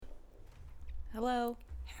Hello.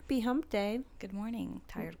 Happy hump day. Good morning,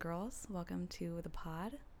 tired girls. Welcome to the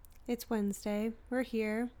pod. It's Wednesday. We're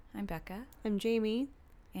here. I'm Becca, I'm Jamie.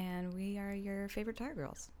 and we are your favorite tired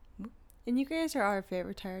girls. And you guys are our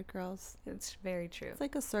favorite tired girls. It's very true. It's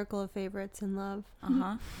like a circle of favorites in love.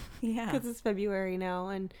 Uh-huh. Yeah. Because it's February now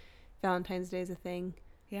and Valentine's Day is a thing.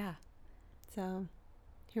 Yeah. So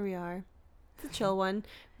here we are. It's a chill one.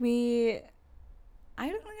 I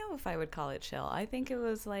don't know if I would call it chill. I think it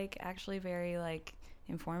was actually very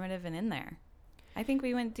informative and in there. I think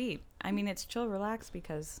we went deep. I mean, it's chill, relax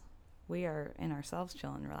because we are in ourselves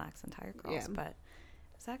chill and relax and tired girls, but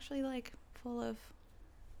it's actually full of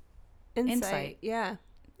insight. Yeah.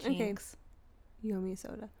 Jinx. Okay. You owe me a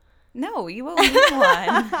soda. No, you owe me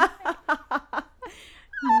one.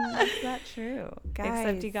 That's not true. Guys,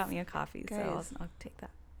 Except you got me a coffee, so guys. I'll take that.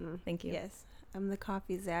 Thank you. Yes. I'm the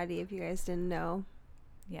coffee zaddy if you guys didn't know.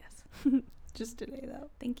 Yes. Just today though.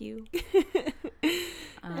 Thank you.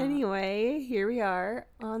 Anyway, here we are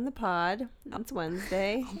on the pod. It's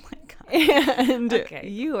Wednesday. Oh my god. And Okay.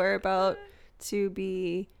 you are about to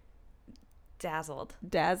be Dazzled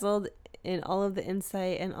in all of the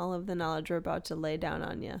insight and all of the knowledge we're about to lay down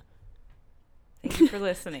on you. Thank you for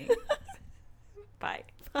listening. Bye.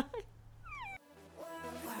 Bye.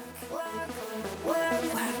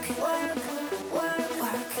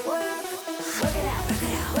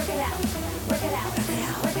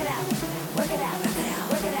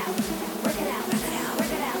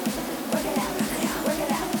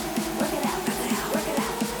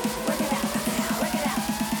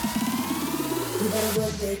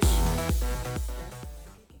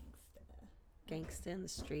 Gangsta in the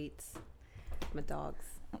streets. My dogs.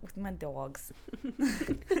 With my dogs.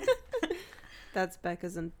 That's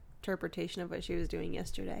Becca's interpretation of what she was doing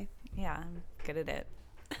yesterday. Yeah, I'm good at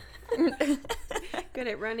it. Good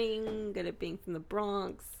at running, good at being from the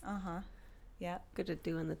Bronx. Uh-huh. Yeah. Good at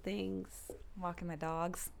doing the things. Walking my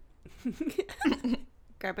dogs.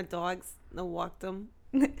 Grabbing dogs and walk them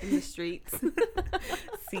in the streets.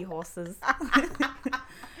 Seahorses.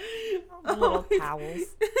 Little towels.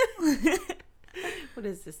 What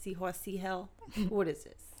is this? Seahorse, sea hell? What is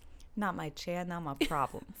this? Not my chair, not my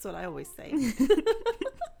problem. That's what I always say.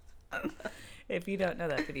 If you don't know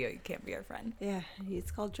that video, you can't be our friend. Yeah, it's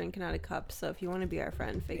called Drinking Out of Cups. So if you want to be our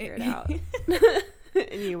friend, figure it out.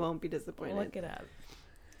 And you won't be disappointed. Look it up.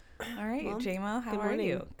 All right, Well, JMO, how good are morning.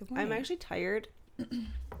 you? Good morning. I'm actually tired.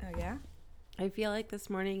 Oh, yeah? I feel like this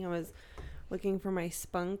morning I was looking for my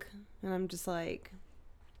spunk, and I'm just like,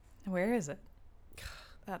 Where is it?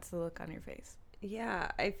 That's the look on your face. yeah,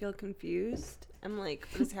 I feel confused. I'm like,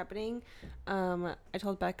 what is happening? I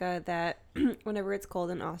told Becca that whenever it's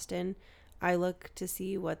cold in Austin, I look to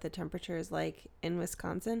see what the temperature is like in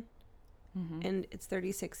Wisconsin. Mm-hmm. And it's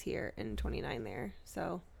 36 here and 29 there.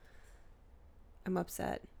 So I'm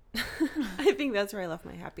upset. I think that's where I left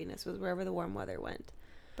my happiness, was wherever the warm weather went.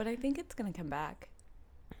 But I think it's going to come back.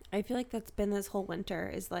 I feel like that's been this whole winter,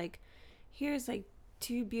 is like, here's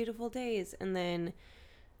 2 beautiful days and then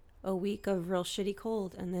a week of real shitty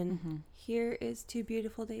cold. And then here is 2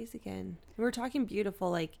 beautiful days again. And we're talking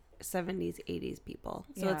beautiful 70s, 80s people.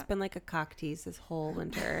 So Yeah. it's been like a cocktease this whole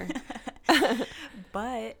winter.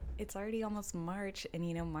 But it's already almost March,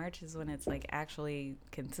 and March is when it's actually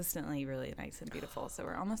consistently really nice and beautiful. So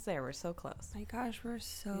we're almost there. We're so close. My gosh, we're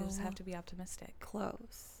so You just have to be optimistic.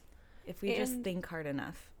 close. If we just And- think hard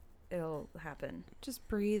enough, it'll happen. Just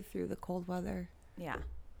breathe through the cold weather. Yeah.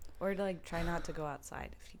 Or to try not to go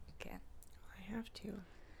outside if you can. I have to.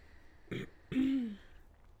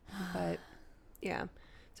 But yeah,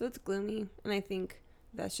 so it's gloomy, and I think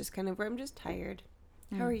that's just kind of where I'm just tired.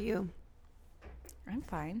 How are you? I'm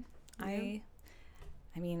fine. Yeah.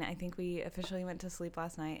 I mean, I think we officially went to sleep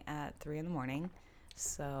last night at 3 a.m.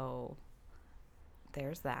 So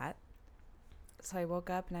there's that. So I woke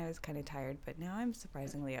up and I was kind of tired, but now I'm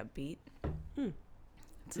surprisingly upbeat.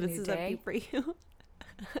 It's a This new is day. upbeat for you.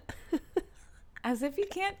 As if you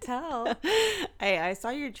can't tell. I saw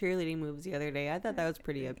your cheerleading moves the other day. I thought that was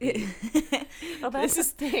pretty upbeat. Well, that's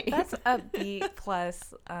This is that's upbeat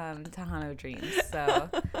plus Tejano dreams. So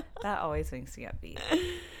that always makes me upbeat.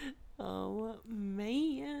 Oh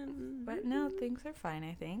man. But no, things are fine,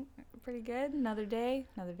 I think. Pretty good. Another day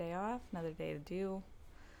off, another day to do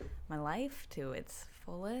my life to its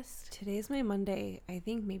fullest. Today's my Monday. I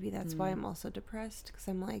think maybe that's why I'm also depressed, because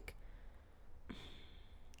I'm like,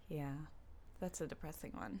 Yeah. That's a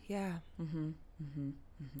depressing one. yeah. Mm-hmm.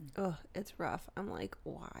 Oh, it's rough. I'm like,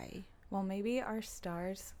 why? Well, maybe our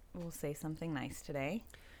stars will say something nice today.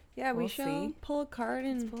 Yeah, we We'll shall see. pull a card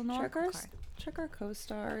and pull an check oracle our card. check our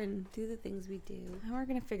co-star and do the things we do. And we're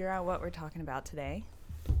going to figure out what we're talking about today.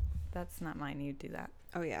 That's not mine. You do that.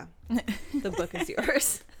 Oh, yeah. The book is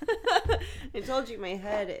yours. I told you my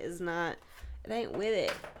head is not, it ain't with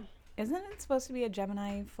it. Isn't it supposed to be a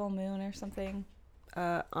Gemini full moon or something?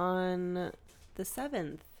 On the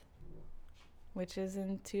 7th. Which is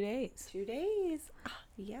in 2 days. 2 days.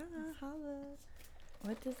 Yeah, holla.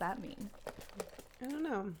 What does that mean? I don't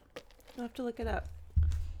know. I'll have to look it up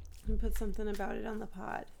and put something about it on the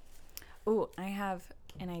pod. Oh, I have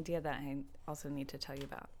an idea that I also need to tell you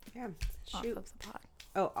about. Yeah, Off shoot. of the pod.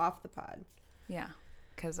 Oh, off the pod. Yeah,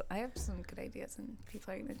 because I have some good ideas and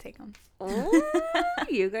people are going to take them. Oh,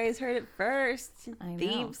 you guys heard it first. I know.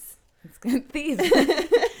 Thieves. It's good. Thieves.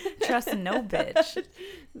 Trust no bitch.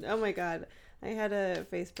 Oh my God. I had a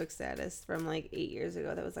Facebook status from like 8 years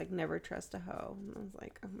ago that was like, never trust a hoe. And I was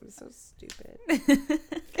like, oh, I'm so stupid.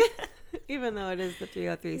 Even though it is the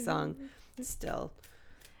 303 song, still.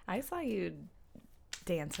 I saw you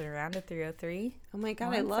dancing around at 303. Oh my God,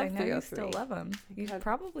 Once. I love I know 303. you still love them. You God.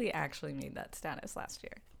 probably actually made that status last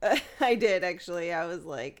year. I did, actually. I was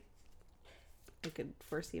like, I could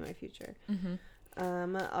foresee my future.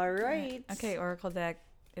 Mm-hmm. All right. Okay, Oracle deck.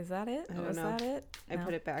 Is that it? I don't Was know. that it? I No?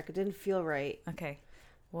 put it back. It didn't feel right. Okay.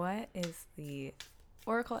 What is the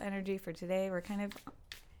Oracle energy for today? We're kind of, I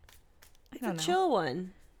It's don't a know. chill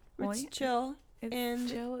one. Well, It's yeah, chill. It's and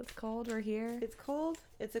chill. It's cold. We're here. It's cold.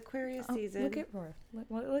 It's Aquarius Oh, season. look at Roar.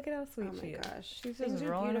 Look at how sweet Oh my she is. gosh. She's Things just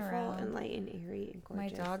are rolling beautiful around. and light and airy and My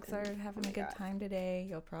gorgeous. dogs are having oh a good my God. time today.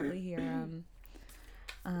 You'll probably hear them.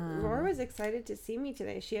 Roar was excited to see me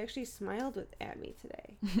today. She actually smiled at me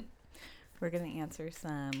today. We're going to answer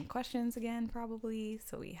some questions again, probably.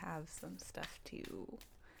 So we have some stuff to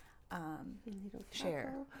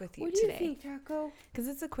share with you what do today. you think, Taco? Because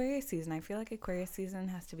it's Aquarius season. I feel like Aquarius season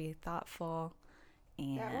has to be thoughtful.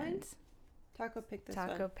 And That one? Taco picked this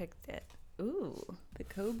Taco one. picked it. Ooh, The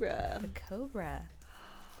cobra. the cobra.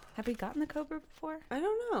 Have we gotten the cobra before? I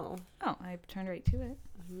don't know. Oh, I turned right to it.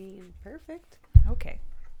 I mean, perfect. Okay.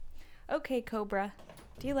 Okay, cobra.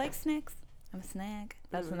 Do you like snakes? I'm a snag.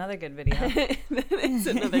 That's another good video. It's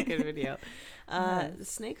another good video. Yes.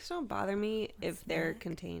 Snakes don't bother me if they're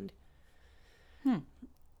contained.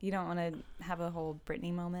 You don't want to have a whole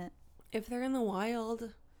Britney moment? If they're in the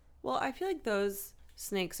wild, well, I feel like those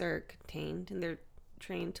snakes are contained and they're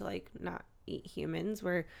trained to like not eat humans.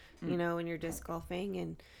 Where you know, when you're disc golfing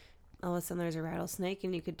and all of a sudden there's a rattlesnake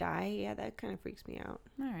and you could die, yeah, that kind of freaks me out.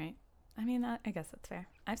 All right. I mean, I guess that's fair.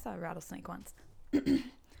 I saw a rattlesnake once.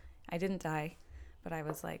 I didn't die, but I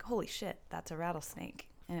was like, holy shit, that's a rattlesnake.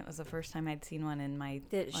 And it was the first time I'd seen one in my,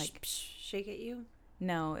 Did it like, shake at you?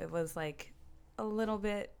 no, it was like a little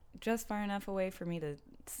bit, just far enough away for me to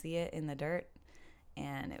see it in the dirt.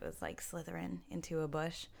 And it was like slithering into a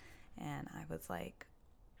bush. And I was like,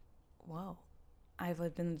 whoa. I've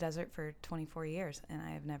lived in the desert for 24 years and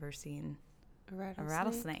I have never seen a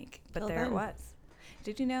rattlesnake. But Till there it then. was.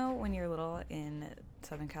 Did you know when you're little in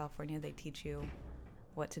Southern California, they teach you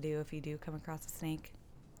what to do if you do come across a snake?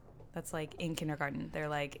 That's like in kindergarten. They're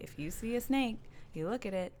like, if you see a snake, you look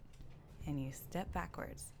at it and you step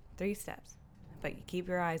backwards 3 steps, but you keep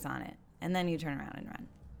your eyes on it and then you turn around and run.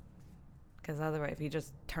 Because otherwise, if you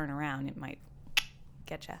just turn around, it might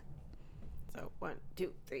get you. So 1,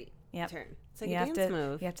 2, 3, Yep. turn. It's like You a have dance to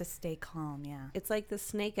move. You have to stay calm. Yeah, It's like the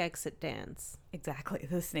snake exit dance. exactly.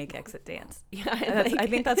 The snake exit dance. Yeah, I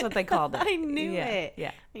think that's what they called it. I knew Yeah, it.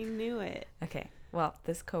 Yeah. I knew it. Okay. Well,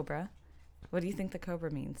 this cobra. What do you think the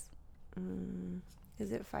cobra means?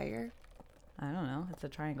 Is it fire? I don't know. It's a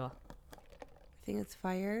triangle. I think it's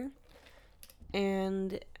fire.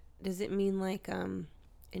 And does it mean like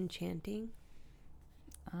enchanting?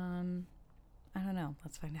 I don't know.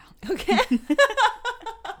 Let's find out. Okay.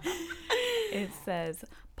 It says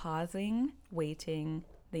pausing, waiting,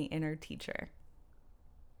 the inner teacher.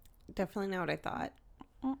 Definitely not what I thought.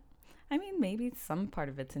 I mean, maybe some part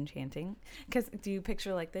of it's enchanting. Because do you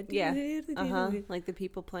picture like the Yeah. Like the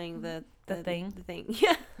people playing the thing? The thing.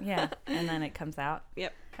 Yeah. Yeah, and then it comes out.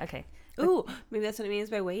 Yep. Okay. Ooh, maybe that's what it means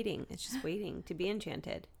by waiting. It's just waiting to be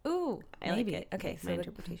enchanted. Ooh, I maybe. like it. Okay, my so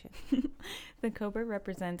interpretation. the cobra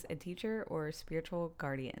represents a teacher or spiritual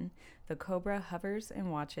guardian. The cobra hovers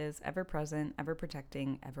and watches, ever present, ever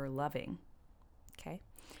protecting, ever loving. Okay.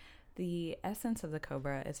 The essence of the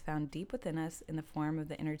cobra is found deep within us in the form of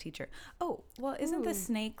the inner teacher. Oh, well, isn't the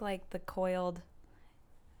snake like the coiled?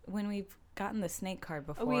 When we've gotten the snake card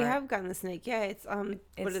before, Oh, we have gotten the snake. Yeah, it's what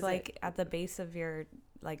it's is like it? at the base of your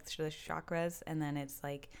like the chakras, and then it's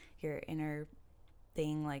like your inner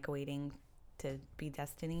thing, like waiting to be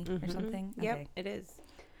destiny or something. Yep, Okay. it is.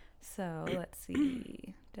 So let's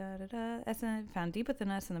see. found deep within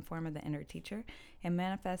us in the form of the inner teacher and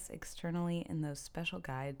manifests externally in those special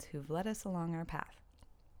guides who've led us along our path.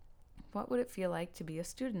 What would it feel like to be a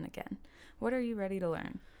student again? What are you ready to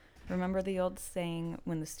learn? Remember the old saying,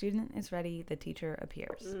 when the student is ready, the teacher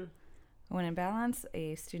appears. When in balance,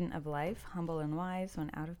 a student of life, humble and wise.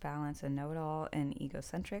 When out of balance, a know-it-all and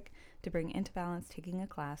egocentric. To bring into balance, taking a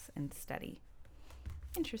class and study.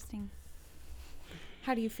 Interesting.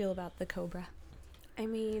 How do you feel about the cobra? I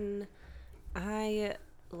mean, I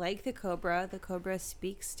like the cobra. The cobra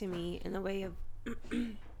speaks to me in the way of...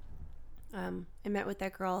 I met with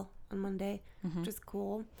that girl on Monday, which is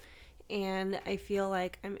cool. And I feel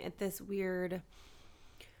like I'm at this weird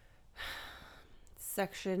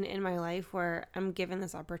section in my life where I'm given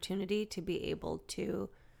this opportunity to be able to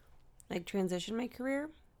like transition my career.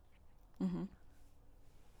 I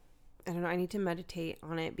don't know. I need to meditate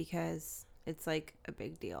on it because it's like a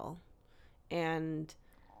big deal. And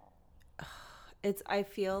I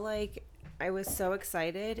feel like I was so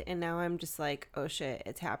excited and now I'm just like, oh shit,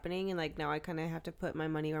 it's happening. And like now I kind of have to put my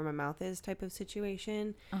money where my mouth is type of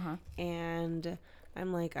situation. And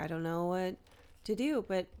I'm like, I don't know what to do.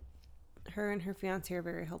 But her and her fiance are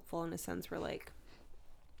very helpful in a sense where like,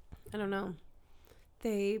 I don't know.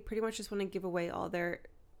 They pretty much just want to give away all their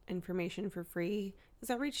information for free. Because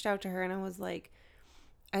I reached out to her and I was like,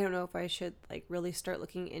 I don't know if I should like really start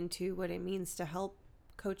looking into what it means to help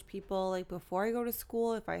coach people like before I go to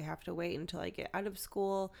school, if I have to wait until I get out of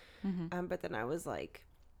school. But then I was like,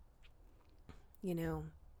 you know,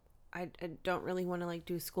 I don't really want to like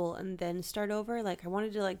do school and then start over. Like I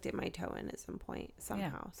wanted to like dip my toe in at some point,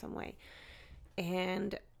 somehow, some way.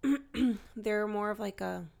 And they're more of like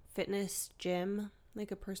a fitness gym,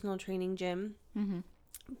 like a personal training gym.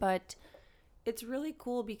 But it's really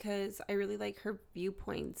cool because I really like her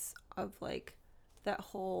viewpoints of like that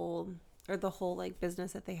whole, or the whole like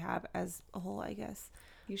business that they have as a whole, I guess.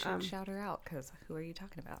 You should shout her out because who are you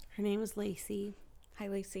talking about? Her name is Lacey. Hi,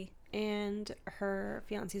 Lacey. And her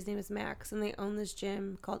fiance's name is Max, and they own this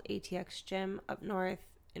gym called ATX Gym up north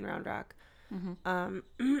in Round Rock.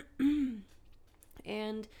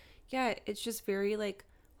 And yeah, it's just very like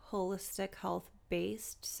holistic health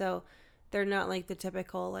based. So they're not like the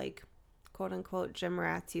typical like quote unquote gym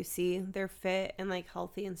rats you see. They're fit and like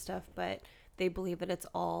healthy and stuff, but they believe that it's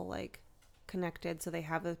all like connected. So they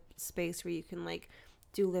have a space where you can like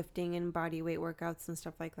do lifting and body weight workouts and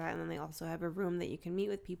stuff like that. And then they also have a room that you can meet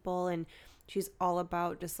with people. And she's all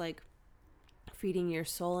about just like feeding your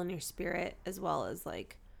soul and your spirit as well as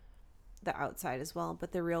like the outside as well.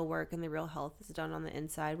 But the real work and the real health is done on the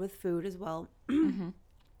inside with food as well.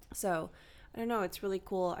 So I don't know. It's really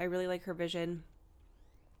cool. I really like her vision.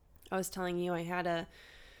 I was telling you I had a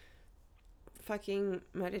fucking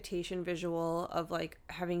meditation visual of like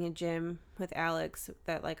having a gym with Alex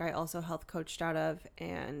that like I also health coached out of,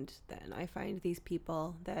 and then I find these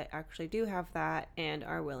people that actually do have that and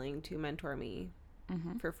are willing to mentor me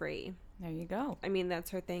for free. There you go. I mean,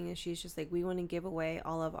 that's her thing, is she's just like, we want to give away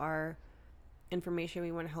all of our information.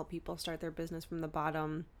 We want to help people start their business from the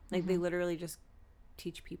bottom. Like they literally just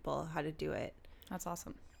teach people how to do it. That's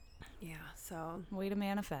awesome. Yeah, so way to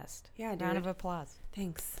manifest. Yeah, dude. Round of applause.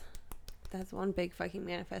 Thanks. That's one big fucking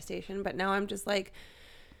manifestation. But now I'm just like,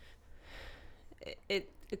 it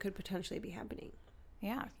could potentially be happening.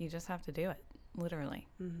 Yeah, you just have to do it. Literally.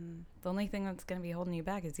 The only thing that's going to be holding you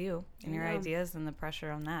back is you and your ideas and the pressure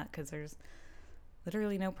on that, because there's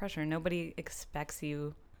literally no pressure. Nobody expects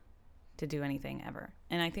you to do anything ever.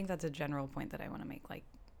 And I think that's a general point that I want to make. Like,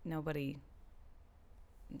 nobody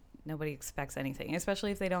expects anything,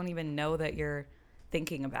 especially if they don't even know that you're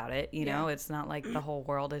thinking about it. You know, it's not like the whole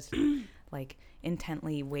world is like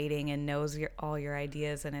intently waiting and knows all your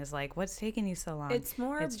ideas and is like, what's taking you so long? It's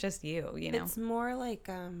just you know. It's more like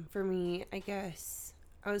for me, I guess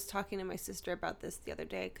I was talking to my sister about this the other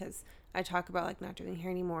day, because I talk about like not doing hair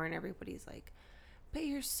anymore, and everybody's like, but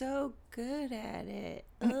you're so good at it.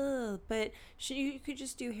 But you could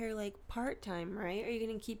just do hair like part-time, right? Are you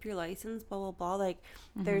going to keep your license? Blah, blah, blah. Like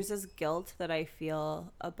there's this guilt that I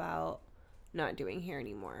feel about not doing hair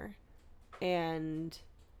anymore. And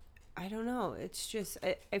I don't know. It's just,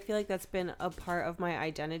 I feel like that's been a part of my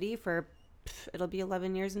identity for, it'll be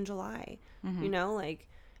 11 years in July. You know, like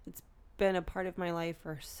it's been a part of my life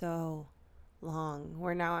for so long,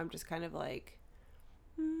 where now I'm just kind of like,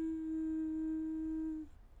 now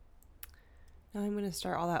I'm going to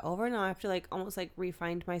start all that over. Now I have to like almost like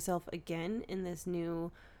re-find myself again in this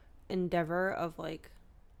new endeavor of like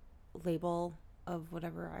label of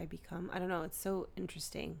whatever I become. I don't know. It's so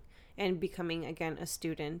interesting. And becoming again a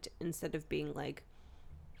student instead of being like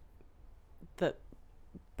the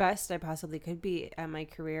best I possibly could be at my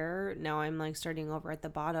career. Now I'm like starting over at the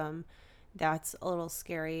bottom. That's a little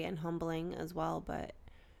scary and humbling as well. But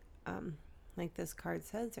like this card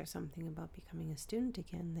says, there's something about becoming a student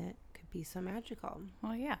again that could be so magical.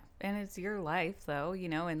 Well, yeah. And it's your life, though, you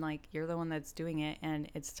know, and like you're the one that's doing it. And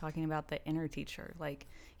it's talking about the inner teacher. Like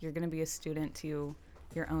you're going to be a student to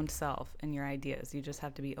your own self and your ideas. You just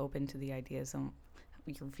have to be open to the ideas and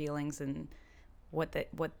your feelings and what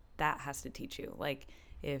that has to teach you. Like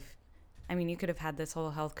if, I mean, you could have had this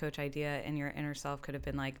whole health coach idea and your inner self could have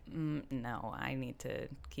been like, no, I need to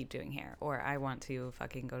keep doing hair, or I want to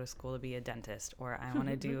fucking go to school to be a dentist, or I want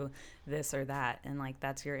to do this or that. And like,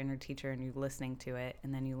 that's your inner teacher and you listening to it,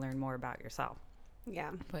 and then you learn more about yourself.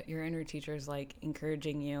 Yeah. But your inner teacher is like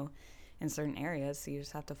encouraging you in certain areas. So you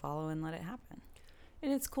just have to follow and let it happen.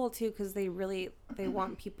 And it's cool too, because they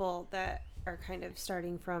want people that are kind of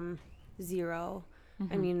starting from zero.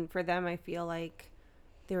 I mean, for them, I feel like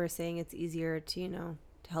they were saying it's easier to, you know,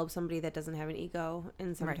 to help somebody that doesn't have an ego.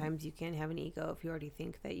 And sometimes you can't have an ego if you already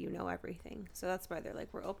think that you know everything. So that's why they're like,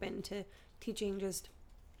 we're open to teaching just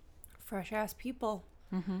fresh ass people.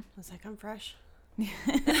 I was like, I'm fresh.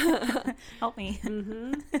 Help me.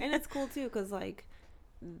 And it's cool too, because like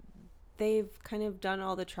they've kind of done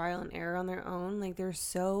all the trial and error on their own. Like they're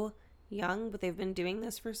so young, but they've been doing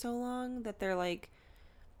this for so long that they're like,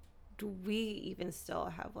 do we even still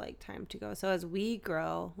have like time to go? So as we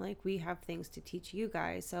grow, like we have things to teach you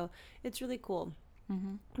guys. So it's really cool.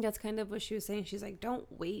 That's kind of what she was saying. She's like, don't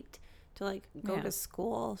wait to like go to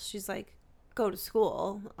school. She's like, go to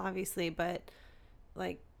school, obviously, but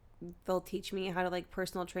like they'll teach me how to like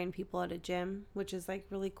personal train people at a gym, which is like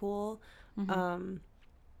really cool.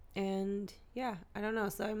 And yeah, I don't know.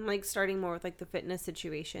 So I'm like starting more with like the fitness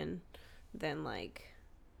situation than like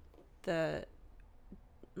the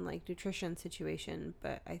like nutrition situation,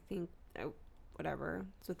 but I think whatever,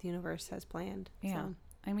 it's what the universe has planned. Yeah. So.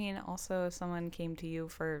 I mean, also if someone came to you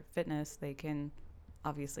for fitness, they can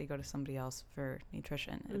obviously go to somebody else for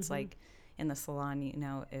nutrition. It's like in the salon, you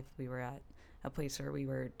know, if we were at a place where we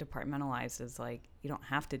were departmentalized, is like you don't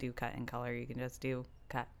have to do cut and color, you can just do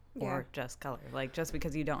cut or just color. Like just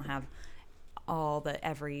because you don't have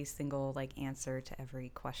every single like answer to every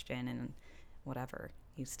question and whatever,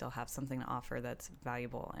 you still have something to offer that's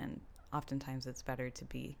valuable, and oftentimes it's better to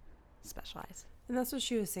be specialized. And that's what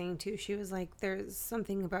she was saying too. She was like, there's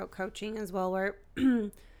something about coaching as well where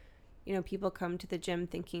you know, people come to the gym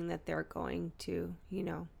thinking that they're going to, you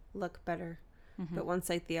know, look better, but once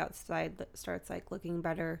like the outside starts like looking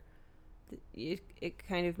better, it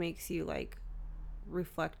kind of makes you like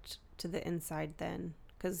reflect to the inside then.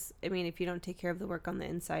 Because I mean, if you don't take care of the work on the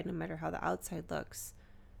inside, no matter how the outside looks,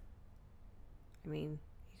 I mean,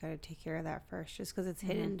 you got to take care of that first. Just because it's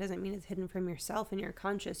hidden doesn't mean it's hidden from yourself and your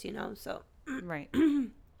conscious, you know? So, right.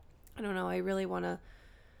 I don't know. I really want to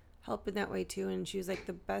help in that way too. And she was like,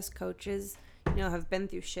 the best coaches, you know, have been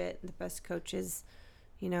through shit. The best coaches,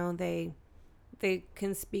 you know, they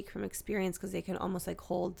can speak from experience because they can almost like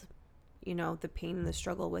hold, you know, the pain and the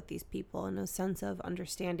struggle with these people in a sense of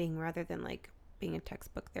understanding rather than like being a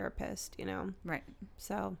textbook therapist, you know? Right.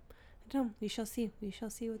 So, I don't know. We shall see. We shall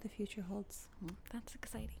see what the future holds. Well, that's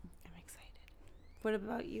exciting. I'm excited. What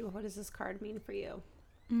about you? What does this card mean for you?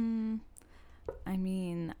 I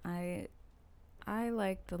mean, I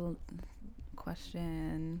like the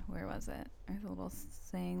question. Where was it? There's a little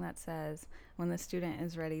saying that says, when the student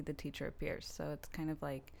is ready, the teacher appears. So it's kind of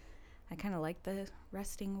like, I kind of like the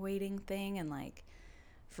resting, waiting thing. And like,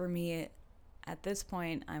 for me, at this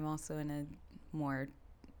point, I'm also in a more,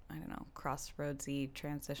 I don't know, crossroadsy,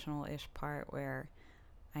 transitional-ish part where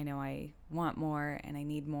I know I want more and I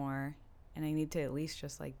need more and I need to at least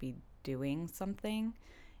just like be doing something.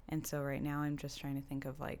 And so right now I'm just trying to think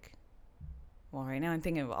of like, well, right now I'm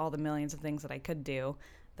thinking of all the millions of things that I could do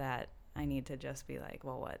that I need to just be like,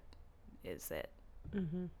 well, what is it?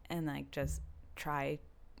 And like just try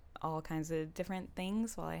all kinds of different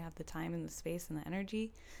things while I have the time and the space and the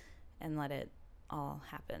energy and let it all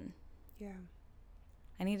happen. Yeah.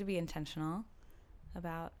 I need to be intentional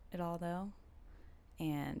about it all though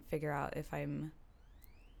and figure out if I'm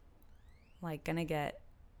like gonna get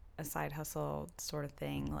a side hustle sort of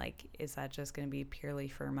thing. Like, is that just gonna be purely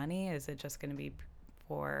for money? Is it just gonna be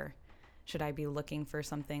for, should I be looking for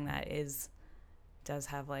something that does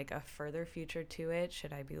have like a further future to it?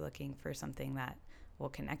 Should I be looking for something that will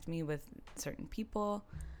connect me with certain people?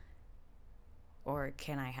 Or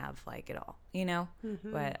can I have like it all, you know?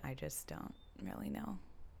 But I just don't really know.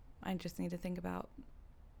 I just need to think about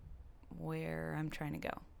where I'm trying to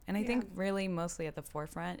go. And I think really mostly at the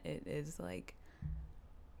forefront, it is like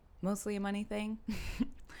mostly a money thing,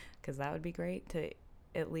 because that would be great to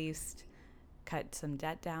at least cut some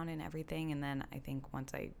debt down and everything. And then I think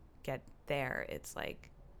once I get there, it's like,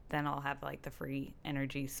 then I'll have like the free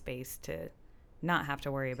energy space to not have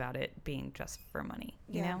to worry about it being just for money,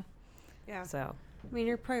 you know? Yeah. So, I mean,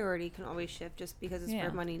 your priority can always shift. Just because it's Yeah.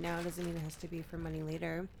 for money now doesn't mean it has to be for money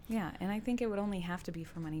later. yeah. And I think it would only have to be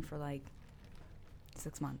for money for like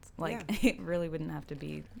 6 months. Like, Yeah. it really wouldn't have to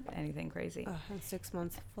be anything crazy. And 6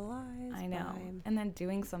 months flies I know. by. And then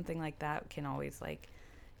doing something like that can always, like,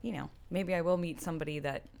 you know, maybe I will meet somebody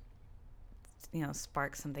that, you know,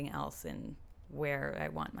 sparks something else in where I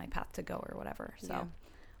want my path to go or whatever. So Yeah.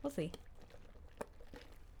 we'll see.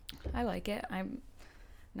 I like it. I'm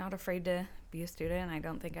not afraid to be a student. I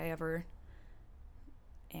don't think I ever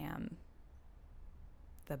am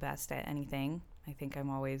the best at anything. I think I'm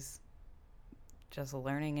always just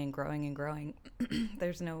learning and growing and growing.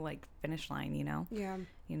 There's no like finish line, you know? Yeah.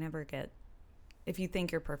 You never get, if you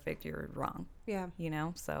think you're perfect, you're wrong, Yeah. you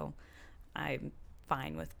know? So I'm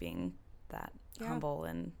fine with being that humble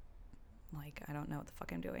and like, I don't know what the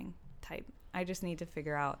fuck I'm doing type. I just need to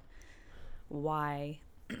figure out why.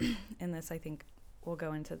 In this, I think we'll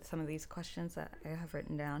go into some of these questions that I have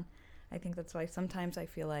written down. I think that's why sometimes I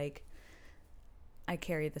feel like I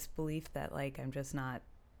carry this belief that like I'm just not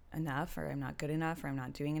enough, or I'm not good enough, or I'm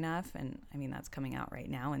not doing enough. And I mean, that's coming out right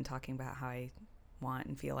now and talking about how I want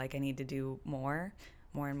and feel like I need to do more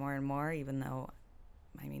and more and more, even though,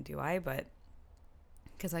 I mean, do I? But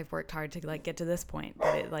because I've worked hard to like get to this point,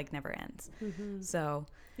 but it like never ends. Mm-hmm. So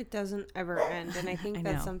it doesn't ever end. And I think I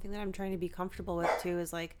that's know. something that I'm trying to be comfortable with too,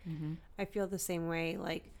 is like, I feel the same way,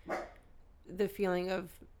 like the feeling of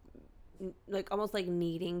like almost like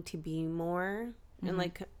needing to be more. And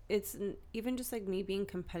like, it's even just like me being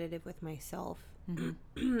competitive with myself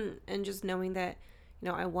and just knowing that, you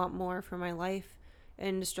know, I want more for my life,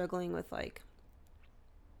 and struggling with like,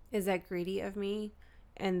 is that greedy of me?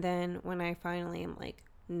 And then when I finally am like,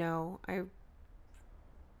 no,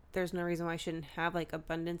 there's no reason why I shouldn't have like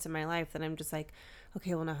abundance in my life, then I'm just like,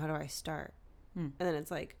 okay, well now how do I start? And then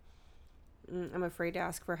it's like, I'm afraid to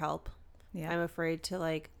ask for help. Yeah. I'm afraid to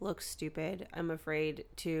like look stupid. I'm afraid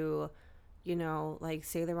to, you know, like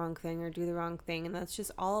say the wrong thing or do the wrong thing. And that's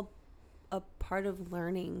just all a part of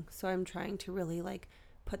learning. So I'm trying to really like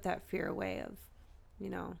put that fear away of, you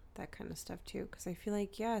know, that kind of stuff too. Because I feel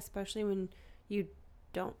like, yeah, especially when you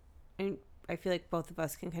don't, and I feel like both of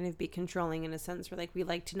us can kind of be controlling in a sense where like we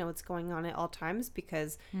like to know what's going on at all times,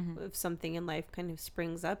 because if something in life kind of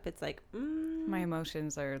springs up, it's like, my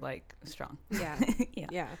emotions are like strong. Yeah.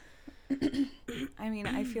 Yeah. I mean,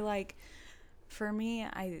 I feel like for me,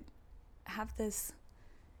 I have this,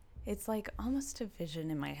 it's like almost a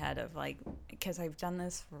vision in my head of like, because I've done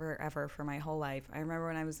this forever, for my whole life. I remember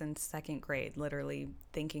when I was in 2nd grade, literally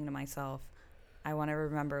thinking to myself, I want to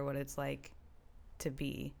remember what it's like to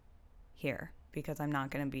be here, because I'm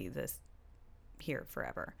not going to be this here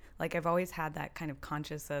forever. Like, I've always had that kind of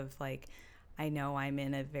conscious of like, I know I'm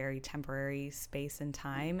in a very temporary space and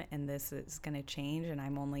time, and this is going to change, and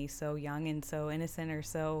I'm only so young and so innocent, or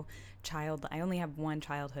so I only have one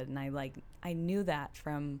childhood, and I knew that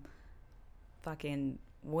from fucking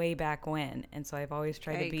way back when, and so I've always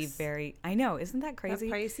tried to be very, I know, isn't that crazy?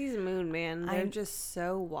 That Pisces moon, man, they're just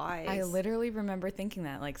so wise. I literally remember thinking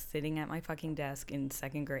that, like, sitting at my fucking desk in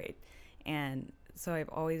 2nd grade, and so I've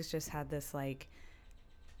always just had this like,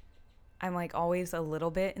 I'm like always a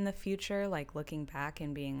little bit in the future, like looking back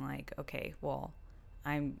and being like, okay, well,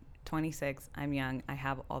 I'm 26, I'm young, I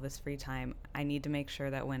have all this free time. I need to make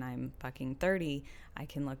sure that when I'm fucking 30, I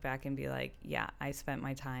can look back and be like, yeah, I spent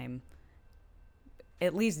my time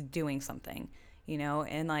at least doing something, you know?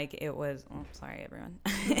 And like, it was, oh, sorry, everyone.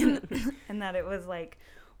 and that it was like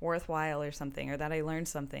worthwhile or something, or that I learned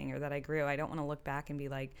something, or that I grew. I don't want to look back and be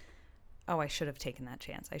like, oh, I should have taken that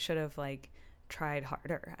chance. I should have like tried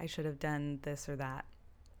harder. I should have done this or that,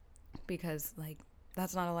 because like,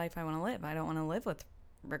 that's not a life I want to live. I don't want to live with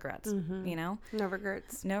regrets, you know? No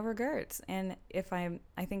regrets. No regrets. And if I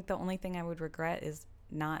think the only thing I would regret is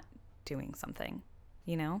not doing something,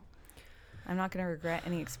 you know? I'm not going to regret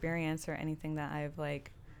any experience or anything that I've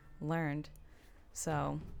like learned.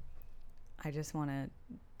 So I just want to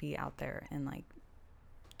be out there and like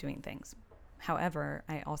doing things. However,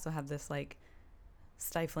 I also have this like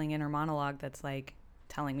stifling inner monologue that's like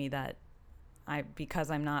telling me that because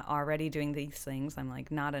I'm not already doing these things, I'm like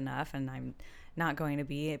not enough, and I'm not going to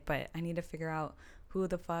be it. But I need to figure out who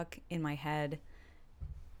the fuck in my head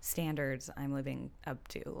standards I'm living up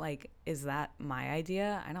to. Like, is that my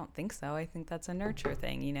idea? I don't think so. I think that's a nurture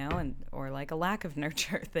thing, you know, and or like a lack of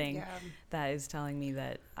nurture thing that is telling me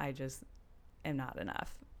that I just am not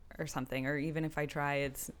enough. or something, or even if I try,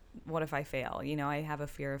 it's what if I fail? You know, I have a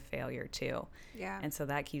fear of failure too. Yeah. And so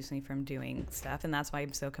that keeps me from doing stuff, and that's why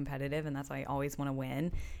I'm so competitive, and that's why I always want to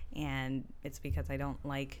win, and it's because I don't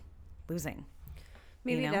like losing.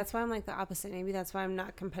 Maybe you know? that's why I'm like the opposite. Maybe that's why I'm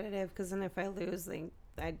not competitive, because then if I lose, like,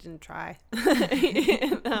 I didn't try.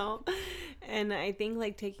 And I think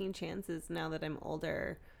like taking chances now that I'm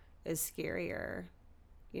older is scarier.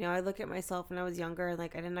 You know, I look at myself when I was younger and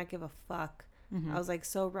like I did not give a fuck. I was like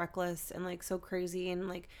so reckless and like so crazy and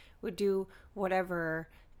like would do whatever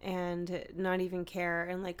and not even care,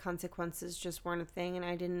 and like consequences just weren't a thing, and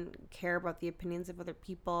I didn't care about the opinions of other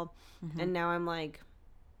people. And now I'm like,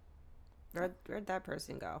 where'd that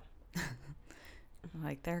person go?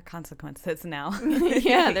 Like, there are consequences now.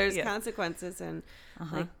 Yeah, there's consequences, and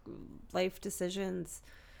like life decisions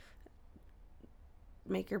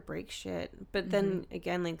make or break shit. But then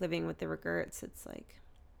again, like living with the regrets, it's like,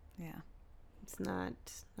 it's not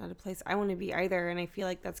a place I want to be either. And I feel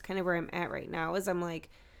like that's kind of where I'm at right now, is I'm like,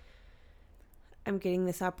 I'm getting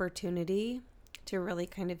this opportunity to really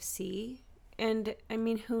kind of see. And I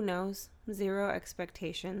mean, who knows? Zero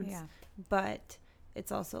expectations. Yeah. But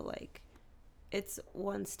it's also like, it's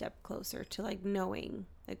one step closer to like knowing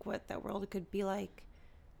like what that world could be like.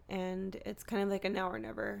 And it's kind of like a now or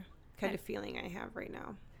never kind of feeling I have right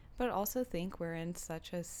now. But also think we're in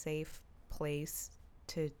such a safe place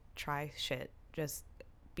to try shit. Just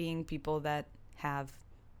being people that have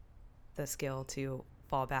the skill to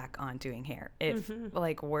fall back on doing hair. If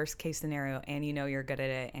like worst case scenario, and you know you're good at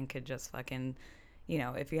it and could just fucking, you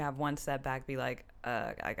know, if you have one step back, be like,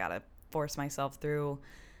 I gotta force myself through,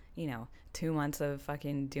 you know, 2 months of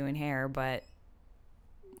fucking doing hair, but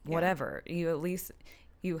whatever. You at least,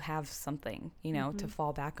 you have something, you know, to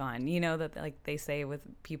fall back on. You know that like they say with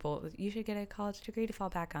people, you should get a college degree to fall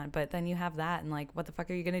back on, but then you have that, and like, what the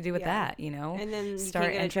fuck are you gonna do with that? You know, and then you start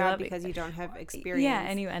can't get a job because you don't have experience. Yeah,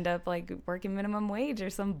 and you end up like working minimum wage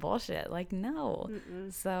or some bullshit. Like, no.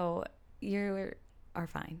 So you are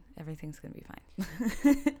fine. Everything's gonna be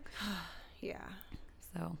fine. Yeah.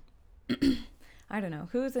 So I don't know.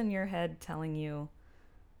 Who's in your head telling you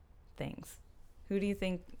things? Who do you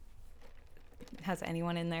think, has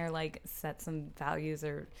anyone in there like set some values,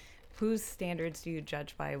 or whose standards do you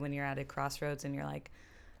judge by when you're at a crossroads and you're like,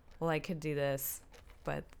 well, I could do this,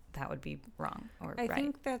 but that would be wrong or I right?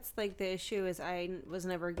 think that's like the issue, is I was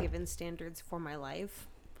never given standards for my life.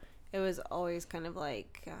 It was always kind of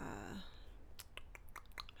like,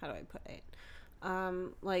 how do I put it?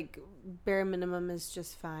 Like bare minimum is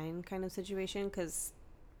just fine kind of situation, because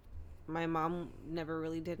my mom never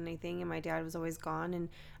really did anything and my dad was always gone, and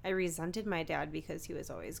I resented my dad because he was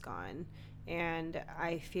always gone, and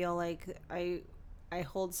I feel like I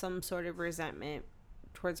hold some sort of resentment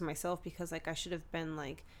towards myself, because like I should have been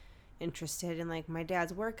like interested in like my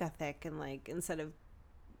dad's work ethic, and like instead of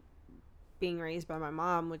being raised by my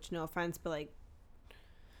mom, which, no offense, but like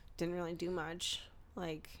didn't really do much.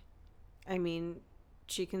 Like, I mean,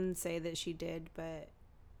 she can say that she did, but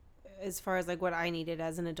as far as like what I needed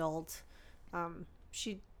as an adult,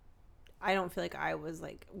 I don't feel like I was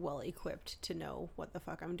like well equipped to know what the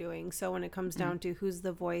fuck I'm doing. So when it comes down to who's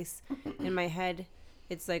the voice in my head,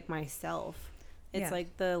 it's like myself. It's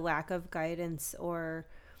like the lack of guidance or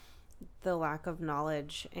the lack of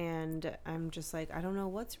knowledge, and I'm just like, I don't know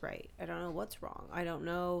what's right. I don't know what's wrong. I don't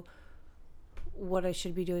know what I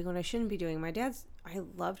should be doing, what I shouldn't be doing. I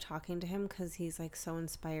love talking to him because he's like so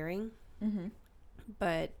inspiring.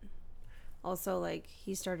 But also, like,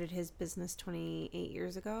 he started his business 28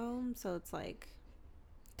 years ago, so it's like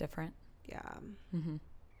different. Yeah.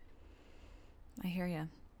 I hear you.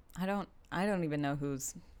 I don't even know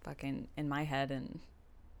who's fucking in my head. And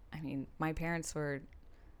I mean, my parents were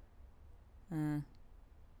I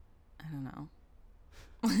don't know.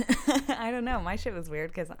 I don't know. My shit was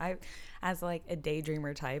weird because as like a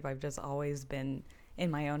daydreamer type, I've just always been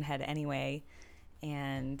in my own head anyway.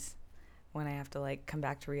 And when I have to like come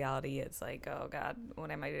back to reality, it's like, oh God,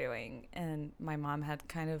 what am I doing? And my mom had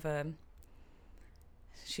kind of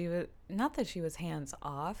she was, not that she was hands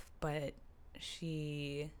off, but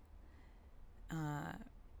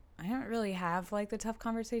I don't really have like the tough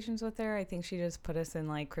conversations with her. I think she just put us in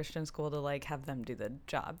like Christian school to like have them do the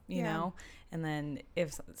job, you know? And then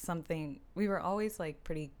if something, we were always like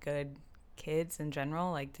pretty good kids in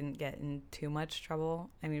general, like didn't get in too much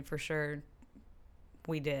trouble. I mean, for sure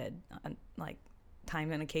we did on like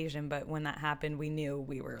time and occasion, but when that happened, we knew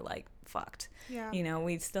we were like fucked. Yeah. You know,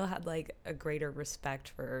 we still had like a greater respect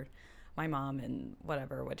for my mom and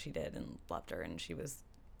whatever, what she did, and loved her. And she was,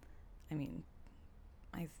 I mean,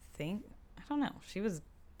 I don't know. She was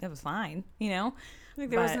it was fine, you know? Like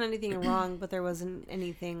there wasn't anything wrong, but there wasn't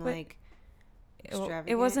anything but like it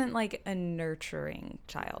extravagant. wasn't like a nurturing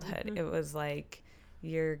childhood. Mm-hmm. It was like,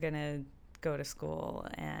 you're going to go to school,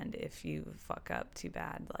 and if you fuck up too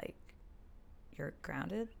bad, like, you're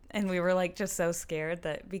grounded. And we were like just so scared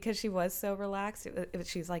that because she was so relaxed,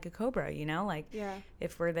 she's like a cobra, you know, like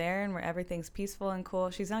if we're there and everything's peaceful and cool,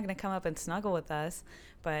 she's not going to come up and snuggle with us.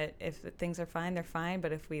 But if things are fine, they're fine.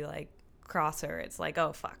 But if we like cross her, it's like,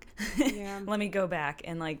 oh fuck, let me go back.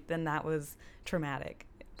 And like then that was traumatic.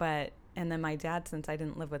 But and then my dad, since I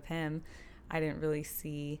didn't live with him, I didn't really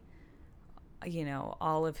see, you know,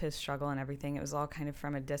 all of his struggle and everything. It was all kind of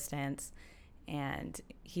from a distance. And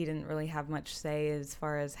he didn't really have much say as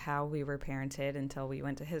far as how we were parented until we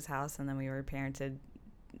went to his house, and then we were parented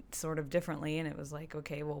sort of differently. And it was like,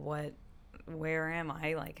 okay, well, where am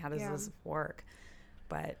I? Like, how does this work?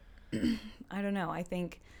 But I don't know. I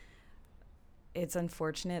think it's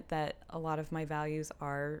unfortunate that a lot of my values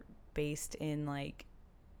are based in like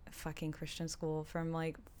fucking Christian school from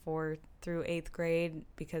like 4th through 8th grade,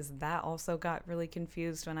 because that also got really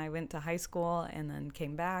confused when I went to high school and then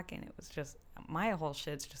came back, and it was just, my whole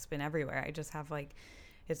shit's just been everywhere. I just have like,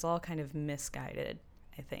 it's all kind of misguided.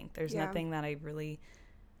 I think there's nothing that I really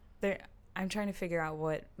I'm trying to figure out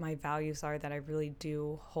what my values are that I really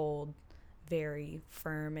do hold very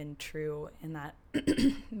firm and true, and that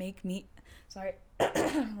make me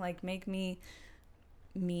like make me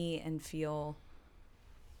and feel,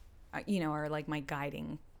 you know, are like my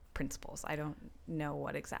guiding principles. I don't know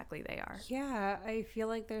what exactly they are. Yeah, I feel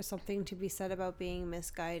like there's something to be said about being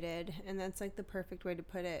misguided, and that's like the perfect way to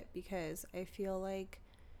put it, because I feel like,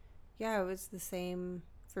 yeah, it was the same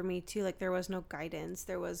for me too. Like there was no guidance,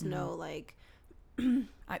 there was no like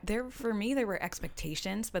for me there were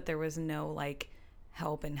expectations, but there was no like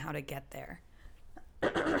help in how to get there.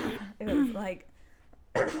 It was like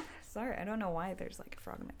sorry, I don't know why there's like a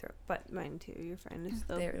frog in my throat, but mine too. You're fine. It's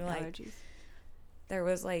the allergies. Like, there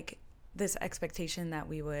was like this expectation that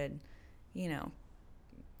we would, you know,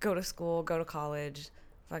 go to school, go to college,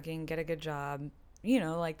 fucking get a good job, you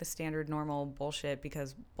know, like the standard normal bullshit,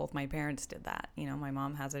 because both my parents did that. You know, my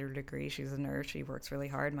mom has a degree, she's a nurse, she works really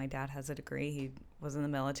hard. My dad has a degree, he was in the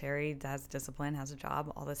military, has discipline, has a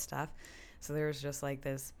job, all this stuff. So there was just like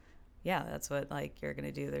this, yeah, that's what like you're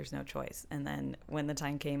gonna do, there's no choice. And then when the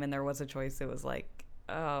time came and there was a choice, it was like,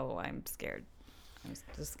 oh, I'm scared. I'm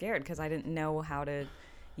just scared because I didn't know how to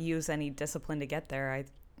use any discipline to get there. I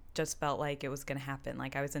just felt like it was going to happen.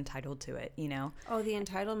 Like I was entitled to it, you know? Oh, the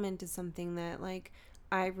entitlement is something that like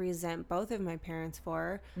I resent both of my parents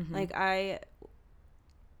for. Mm-hmm.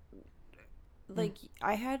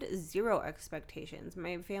 I had zero expectations.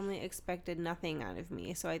 My family expected nothing out of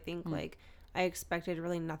me. So I think like I expected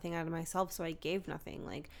really nothing out of myself, so I gave nothing.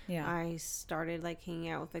 Like I started like hanging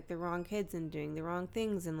out with like the wrong kids and doing the wrong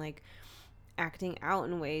things and like acting out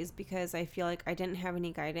in ways because I feel like I didn't have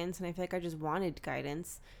any guidance, and I feel like I just wanted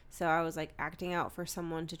guidance. So I was like acting out for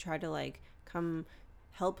someone to try to like come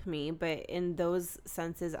help me, but in those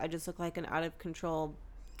senses I just look like an out of control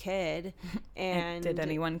kid. And did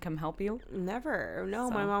anyone come help you? Never. No.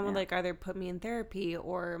 So, my mom would like either put me in therapy,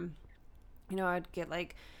 or you know, I'd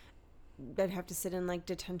have to sit in like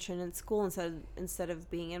detention in school instead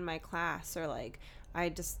of being in my class, or like I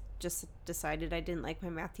just decided I didn't like my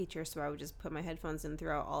math teacher, so I would just put my headphones in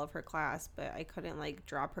throughout all of her class, but I couldn't like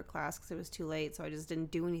drop her class because it was too late, so I just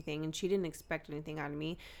didn't do anything, and she didn't expect anything out of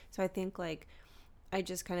me. So I think like I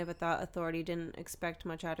just kind of thought authority didn't expect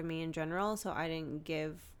much out of me in general, so I didn't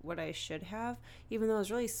give what I should have, even though I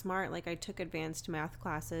was really smart. Like I took advanced math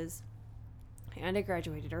classes and I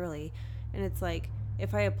graduated early, and it's like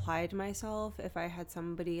if I applied myself, if I had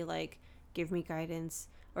somebody like give me guidance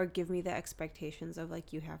or give me the expectations of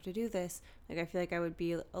like, you have to do this, like I feel like I would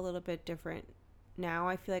be a little bit different now.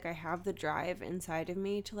 I feel like I have the drive inside of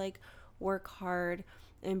me to like work hard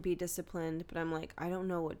and be disciplined, but I'm like, I don't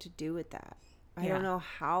know what to do with that. I don't know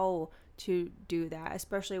how to do that,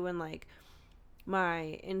 especially when like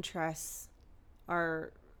my interests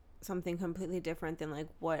are something completely different than like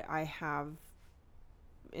what I have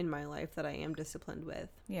in my life that I am disciplined with.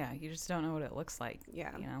 Yeah, you just don't know what it looks like.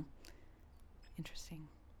 Yeah. You know? Interesting.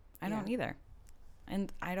 I don't either.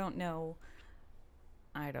 And I don't know.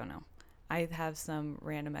 I have some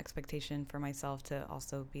random expectation for myself to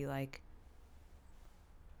also be like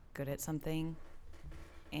good at something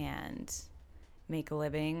and make a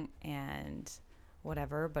living and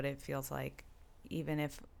whatever, but it feels like even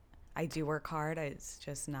if I do work hard, it's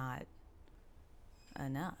just not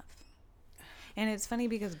enough. And it's funny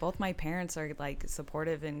because both my parents are like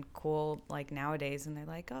supportive and cool like nowadays, and they're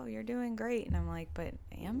like, "Oh, you're doing great," and I'm like, "But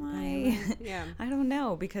am I?" Yeah. I don't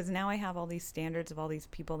know, because now I have all these standards of all these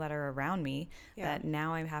people that are around me, that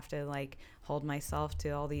now I have to like hold myself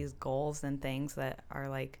to all these goals and things that are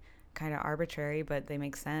like kind of arbitrary, but they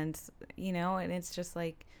make sense, and it's just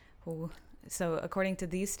like, so according to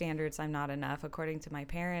these standards, I'm not enough. According to my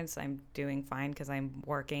parents, I'm doing fine because I'm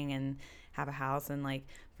working and have a house, and like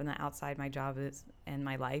from the outside, my job is and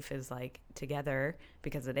my life is like together,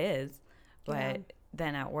 because it is. But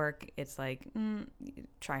then at work, it's like,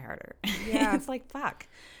 try harder. Yeah. It's like, fuck.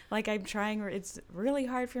 Like I'm trying. It's really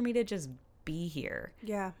hard for me to just be here.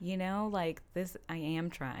 Yeah. Like this, I am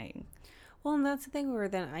trying. Well, and that's the thing where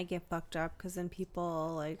then I get fucked up, because then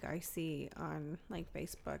people like I see on like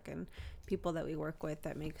Facebook and people that we work with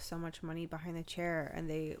that make so much money behind the chair, and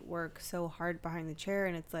they work so hard behind the chair,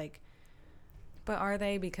 and it's like, but are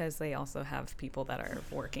they? Because they also have people that are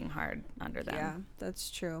working hard under them. Yeah, that's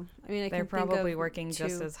true. I mean, they're probably working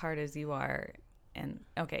just as hard as you are. And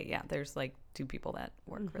okay, yeah, there's like two people that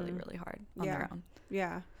work really, really hard on their own.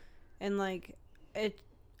 Yeah. And like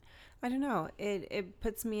I don't know, it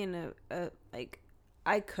puts me in a like,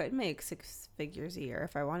 I could make 6 figures a year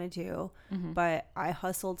if I wanted to, but I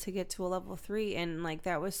hustled to get to a level 3, and like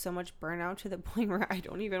that was so much burnout to the point where I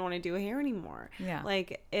don't even want to do hair anymore. Yeah.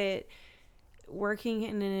 Like working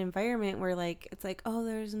in an environment where like it's like, oh,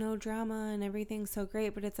 there's no drama and everything's so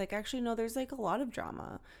great, but it's like, actually no, there's like a lot of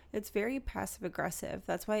drama. It's very passive aggressive.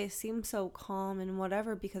 That's why it seems so calm and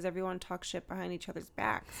whatever, because everyone talks shit behind each other's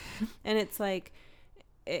backs. And it's like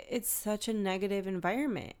it's such a negative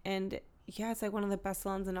environment. And yeah, it's like one of the best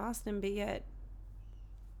salons in Austin, but yet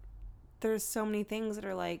there's so many things that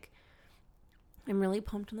are like, I'm really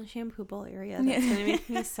pumped on the shampoo bowl area. That's going to make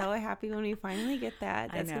me so happy when we finally get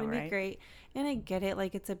that. That's going to be great. And I get it.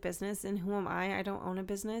 Like, it's a business, and who am I? I don't own a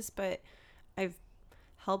business, but I've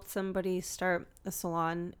helped somebody start a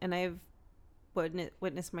salon, and I've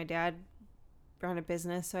witnessed my dad run a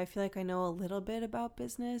business. So I feel like I know a little bit about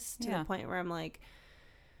business to the point where I'm like,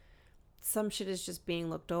 some shit is just being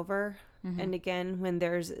looked over. And again, when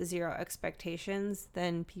there's zero expectations,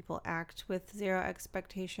 then people act with zero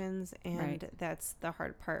expectations. And that's the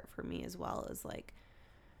hard part for me as well, is like,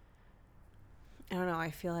 I don't know,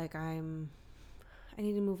 I feel like I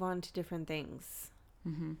need to move on to different things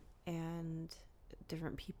and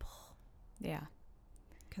different people. Yeah.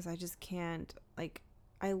 Because I just can't, like,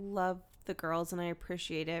 I love the girls and I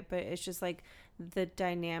appreciate it, but it's just like the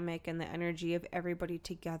dynamic and the energy of everybody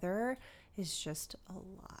together is just a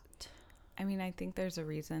lot. I mean, I think there's a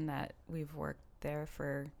reason that we've worked there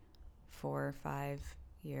for 4 or 5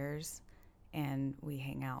 years, and we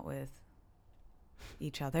hang out with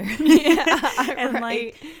each other. And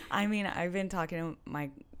like, I mean, I've been talking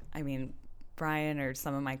to Brian or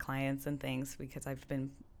some of my clients and things, because I've been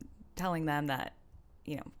telling them that,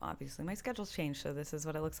 obviously my schedule's changed, so this is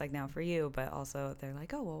what it looks like now for you. But also they're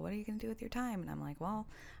like, oh, well, what are you going to do with your time? And I'm like, well,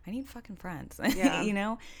 I need fucking friends,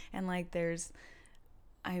 And like,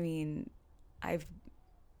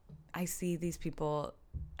 I see these people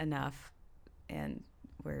enough, and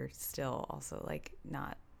we're still also like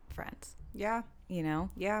not friends. Yeah.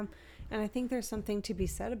 Yeah. And I think there's something to be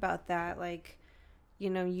said about that. Like,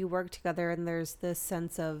 you work together and there's this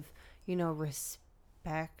sense of,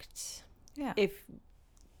 respect. Yeah. If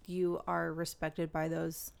you are respected by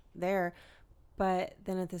those there. But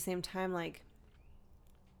then at the same time, like,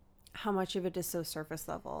 how much of it is so surface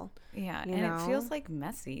level? Yeah. It feels like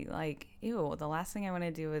messy. Like, ew, the last thing I want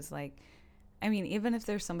to do is like, even if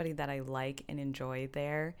there's somebody that I like and enjoy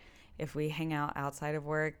there, if we hang out outside of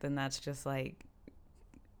work, then that's just like,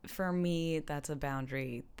 for me, that's a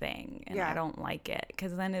boundary thing. And I don't like it,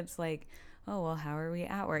 because then it's like, oh, well, how are we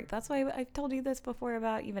at work? That's why I've told you this before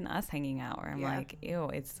about even us hanging out, where I'm like, ew,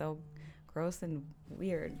 it's so gross and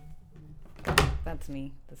weird. That's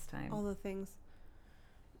me this time. All the things.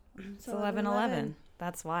 It's 11:11.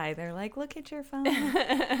 That's why they're like, look at your phone.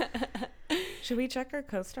 Should we check our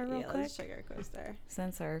CoStar real quick? Let's check our CoStar.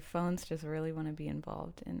 Since our phones just really want to be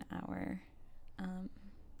involved in our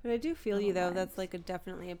but I do feel you, though. That's like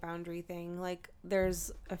definitely a boundary thing. Like,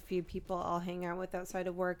 there's a few people I'll hang out with outside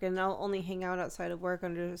of work, and I'll only hang out outside of work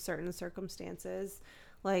under certain circumstances.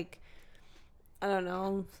 Like, I don't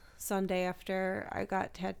know, Sunday after I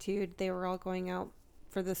got tattooed, they were all going out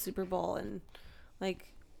for the Super Bowl, and like,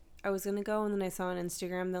 I was gonna go, and then I saw on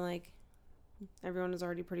Instagram that like everyone was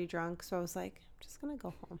already pretty drunk, so I was like, I'm just gonna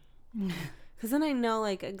go home. Because then I know,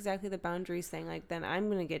 like, exactly the boundaries thing. Like, then I'm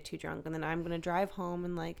going to get too drunk, and then I'm going to drive home,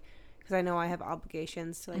 and, like, because I know I have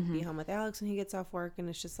obligations to, like, be home with Alex when he gets off work, and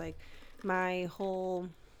it's just, like, my whole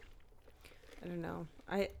I don't know.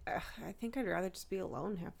 I think I'd rather just be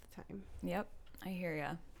alone half the time. Yep, I hear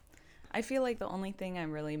ya. I feel like the only thing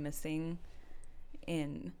I'm really missing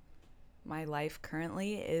in my life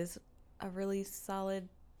currently is a really solid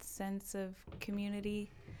sense of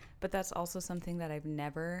community, but that's also something that I've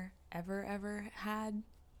never ever had.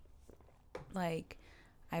 Like,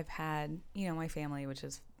 I've had, my family, which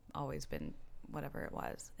has always been whatever it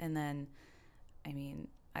was, and then I mean,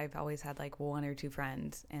 I've always had like one or two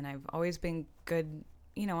friends, and I've always been good,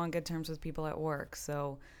 on good terms with people at work,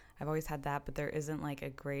 so I've always had that, but there isn't like a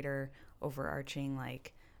greater overarching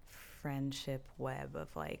like friendship web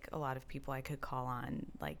of like a lot of people I could call on.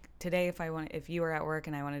 Like today, if you were at work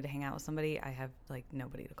and I wanted to hang out with somebody, I have like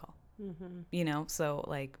nobody to call. So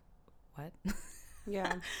like, what?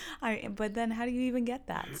 Yeah. But then how do you even get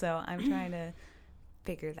that? So I'm trying to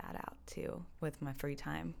figure that out too with my free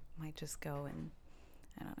time. Might just go and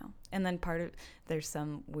I don't know. And then there's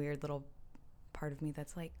some weird little part of me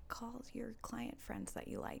that's like, call your client friends that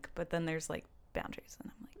you like, but then there's like boundaries, and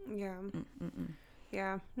I'm like, yeah.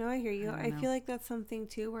 Yeah, no, I hear you. I feel like that's something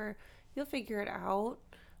too where you'll figure it out.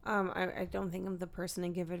 I don't think I'm the person to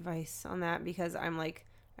give advice on that, because I'm like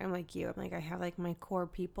you. I'm like, I have like my core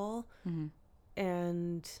people,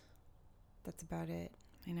 and that's about it.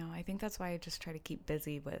 I know. I think that's why I just try to keep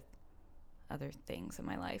busy with other things in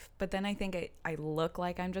my life. But then I think I look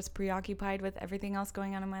like I'm just preoccupied with everything else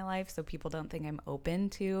going on in my life, so people don't think I'm open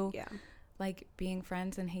to like being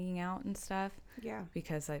friends and hanging out and stuff. Yeah.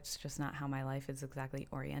 Because that's just not how my life is exactly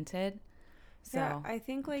oriented. So yeah, I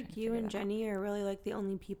think like you and Jenny are really like the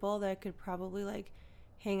only people that I could probably like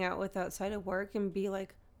hang out with outside of work and be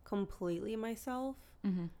like completely myself.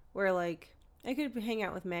 Where like I could hang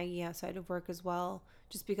out with Maggie outside of work as well,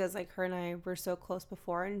 just because like her and I were so close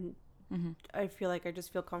before, and I feel like I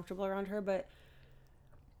just feel comfortable around her. But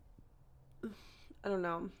I don't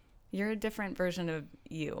know. You're a different version of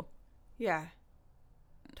you. Yeah,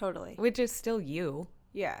 totally. Which is still you.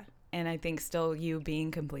 Yeah. And I think still you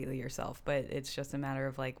being completely yourself, but it's just a matter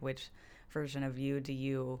of like which version of you do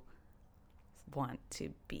you want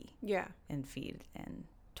to be. Yeah. And feed and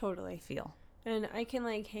totally feel. And I can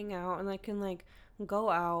like hang out and I can like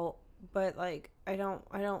go out, but like I don't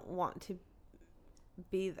want to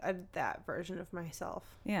be that version of myself.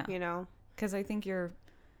 Yeah. Because I think your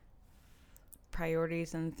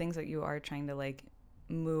priorities and things that you are trying to like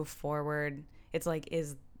move forward, it's like,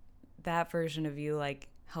 is that version of you like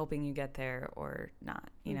helping you get there or not?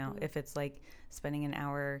 If it's like spending an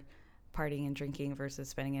hour partying and drinking versus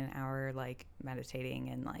spending an hour like meditating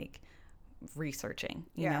and like researching,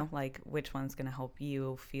 you know, like which one's gonna help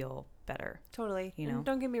you feel better. Totally. And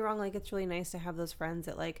don't get me wrong, like it's really nice to have those friends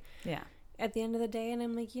that like at the end of the day, and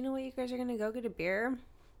I'm like, you know what, you guys are gonna go get a beer,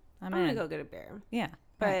 I'm gonna go get a beer.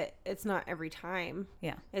 But it's not every time.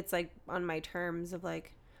 It's like on my terms of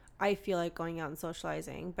like I feel like going out and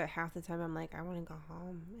socializing, but half the time I'm like, I want to go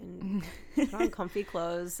home and put on comfy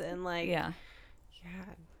clothes and like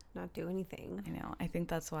not do anything. I know. I think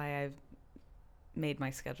that's why I've made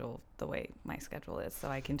my schedule the way my schedule is, so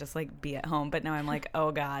I can just like be at home. But now I'm like,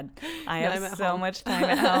 oh God, I have so much time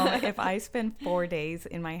at home. If I spend 4 days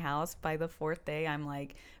in my house, by the 4th day I'm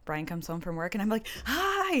like, Brian comes home from work and I'm like,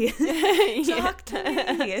 hi, talk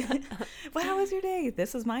to me. Well, how was your day?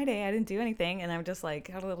 This is my day. I didn't do anything. And I'm just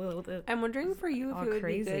like, I'm wondering for you if it would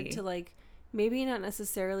be good to like maybe not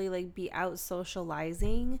necessarily like be out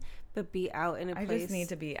socializing, but be out in a place. I just need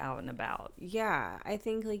to be out and about. Yeah. I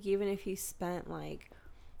think like even if you spent like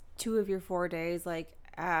 2 of your 4 days like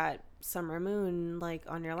at Summer Moon, like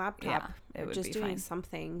on your laptop, it would just be doing fine.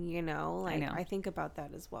 something, like I think about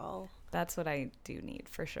that as well. That's what I do need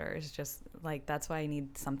for sure. It's just like, that's why I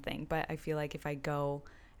need something. But I feel like if I go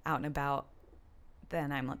out and about,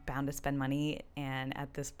 then I'm bound to spend money. And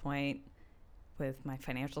at this point with my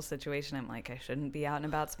financial situation, I'm like, I shouldn't be out and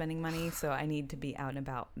about spending money. So I need to be out and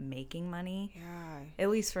about making money. Yeah. At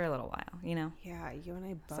least for a little while, Yeah, you and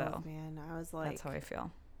I both, man. I was like, that's how I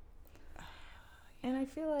feel. And I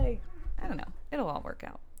feel like, I don't know, it'll all work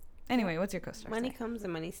out. Anyway, what's your co-star Money say? comes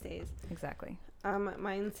and money stays. Exactly.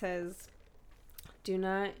 Mine says,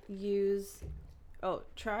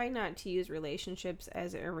 try not to use relationships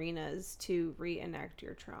as arenas to reenact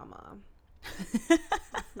your trauma.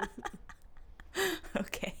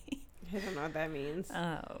 Okay. I don't know what that means.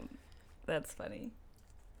 That's funny.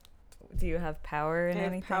 Do you have power in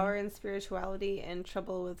anything? I have power in spirituality and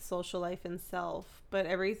trouble with social life and self, but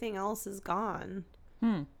everything else is gone.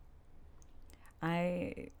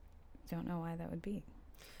 I don't know why that would be.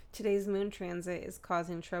 Today's moon transit is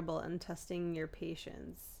causing trouble and testing your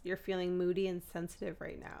patience. You're feeling moody and sensitive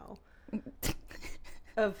right now.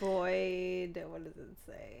 Avoid, what does it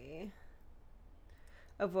say?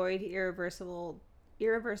 Avoid irreversible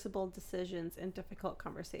decisions and difficult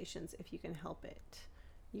conversations if you can help it.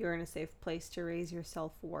 You're in a safe place to raise your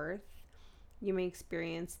self-worth. You may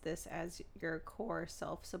experience this as your core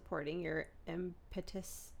self supporting your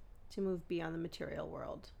impetus to move beyond the material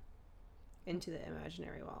world into the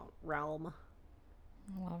imaginary realm.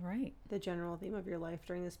 All right. The general theme of your life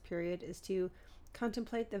during this period is to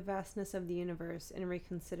contemplate the vastness of the universe and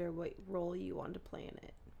reconsider what role you want to play in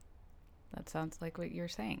it. That sounds like what you're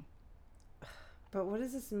saying. But what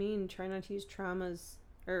does this mean? Try not to use traumas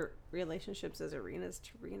or relationships as arenas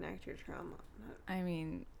to reenact your trauma. I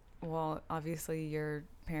mean, well, obviously your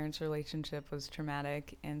parents' relationship was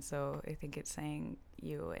traumatic, and so I think it's saying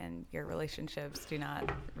you and your relationships do not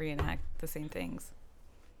reenact the same things.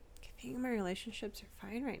 I think my relationships are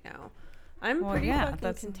fine right now. I'm pretty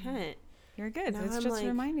fucking content. You're good. Now It's I'm just like,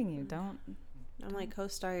 reminding you. Don't. I'm like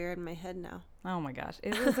co-star you're in my head now. Oh my gosh.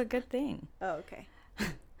 It was a good thing. Oh, okay.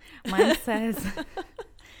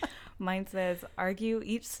 Mine says, argue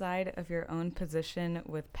each side of your own position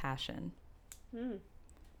with passion.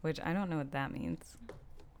 Which I don't know what that means.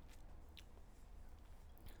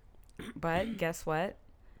 But guess what?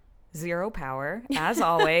 Zero power, as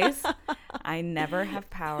always. I never have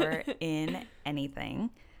power in anything.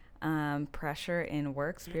 Pressure in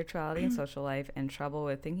work, spirituality, and social life, and trouble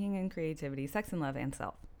with thinking and creativity, sex and love, and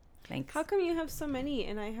self. Thanks. How come you have so many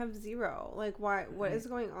and I have zero? Like, why? What is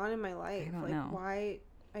going on in my life? I don't like, know. why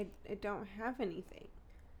I don't have anything?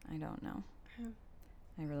 I don't know.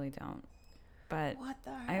 I really don't. But what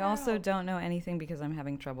the hell? I also don't know anything because I'm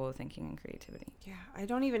having trouble with thinking and creativity. Yeah, I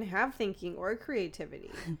don't even have thinking or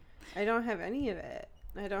creativity. I don't have any of it.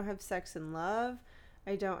 I don't have sex and love.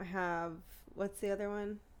 I don't have, what's the other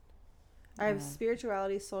one? I have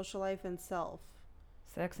spirituality, social life, and self.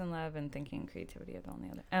 Sex and love and thinking and creativity are the only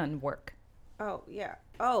other. And work. Oh, yeah.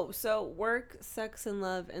 Oh, so work, sex, and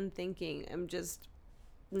love, and thinking. I'm just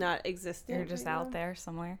not existing. You're just out there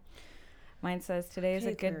somewhere. Mine says, today is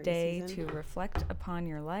a good day to reflect upon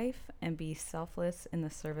your life and be selfless in the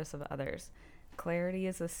service of others. Clarity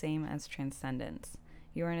is the same as transcendence.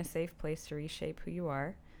 You are in a safe place to reshape who you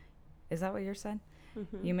are. Is that what you said?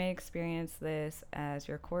 Mm-hmm. You may experience this as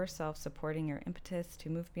your core self supporting your impetus to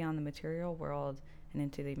move beyond the material world and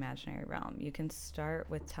into the imaginary realm. You can start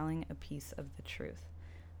with telling a piece of the truth.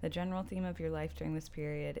 The general theme of your life during this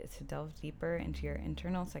period is to delve deeper into your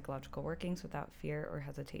internal psychological workings without fear or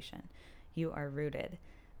hesitation. You are rooted.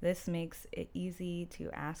 This makes it easy to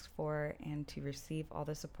ask for and to receive all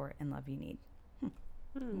the support and love you need.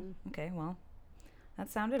 Okay, well, that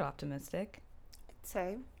sounded optimistic. I'd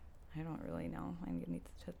say. I don't really know. I need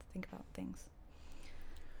to think about things.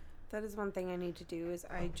 That is one thing I need to do is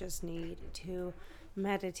I just need to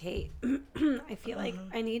meditate. I feel like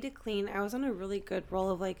I need to clean. I was on a really good roll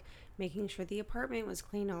of like making sure the apartment was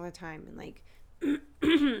clean all the time and like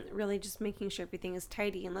really just making sure everything is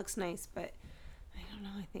tidy and looks nice. But I don't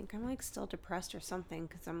know. I think I'm like still depressed or something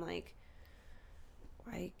because I'm like,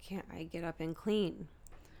 why can't I get up and clean?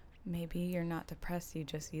 Maybe you're not depressed. You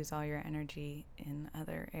just use all your energy in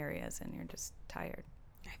other areas and you're just tired.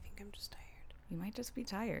 I think I'm just tired. You might just be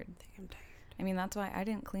tired. I think I'm tired. I mean, that's why I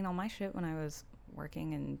didn't clean all my shit when I was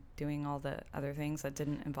working and doing all the other things that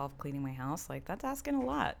didn't involve cleaning my house. Like, that's asking a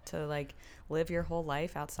lot to, like, live your whole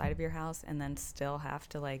life outside of your house and then still have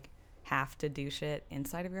to do shit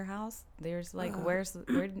inside of your house. There's, like, where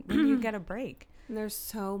do you get a break? And there's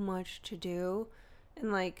so much to do.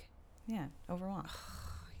 And, like... Yeah, overwhelmed.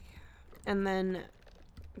 And then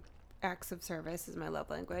acts of service is my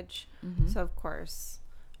love language. Mm-hmm. So, of course,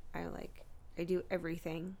 I do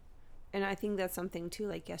everything. And I think that's something, too.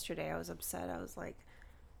 Like, yesterday I was upset. I was like,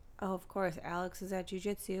 oh, of course, Alex is at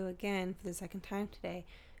jiu-jitsu again for the second time today.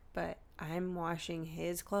 But I'm washing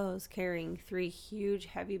his clothes, carrying 3 huge,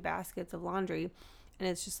 heavy baskets of laundry. And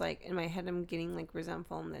it's just like, in my head, I'm getting, like,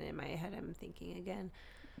 resentful. And then in my head, I'm thinking again,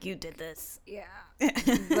 you did this. Yeah.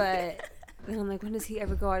 But then I'm like, when does he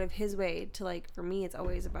ever go out of his way to, like, for me, it's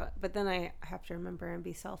always about, but then I have to remember and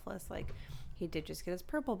be selfless. Like, he did just get his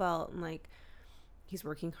purple belt and, like, he's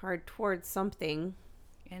working hard towards something.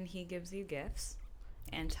 And he gives you gifts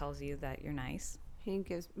and tells you that you're nice. He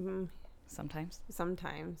gives... Sometimes.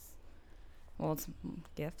 Well, it's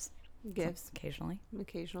gifts. Occasionally.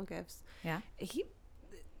 Occasional gifts. Yeah.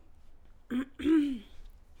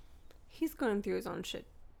 He's going through his own shit.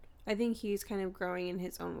 I think he's kind of growing in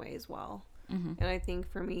his own way as well. Mm-hmm. And I think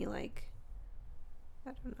for me, like,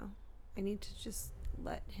 I don't know. I need to just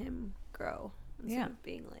let him grow instead of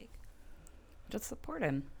being like... Just support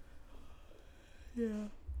him. Yeah.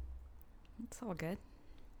 It's all good.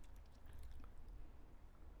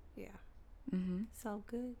 Yeah. Mm-hmm. It's all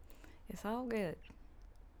good. It's all good.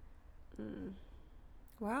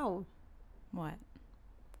 Wow. What?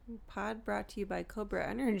 Pod brought to you by Cobra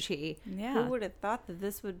Energy. Yeah. Who would have thought that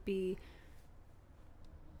this would be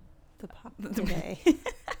the pod today?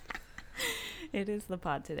 It is the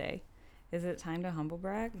pod today. Is it time to humble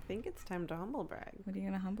brag? I think it's time to humble brag. What are you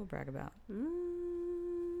going to humble brag about?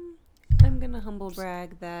 I'm going to humble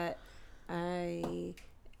brag that I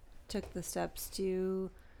took the steps to,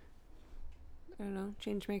 I don't know,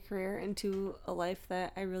 change my career into a life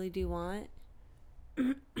that I really do want.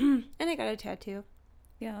 And I got a tattoo.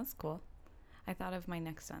 Yeah, that's cool. I thought of my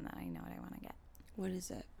next one that I know what I want to get. What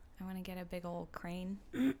is it? I want to get a big old crane.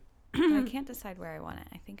 But I can't decide where I want it.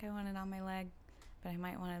 I think I want it on my leg, but I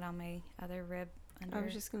might want it on my other rib under. I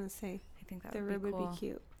was just going to say, I think that the would rib be cool. would be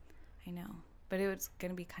cute. I know. But it was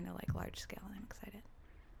going to be kind of like large scale, and I'm excited.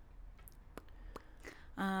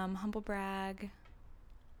 Humble brag.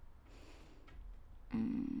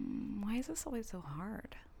 Why is this always so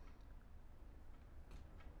hard?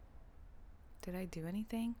 Did I do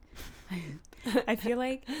anything? I feel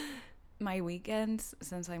like my weekends,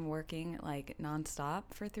 since I'm working like nonstop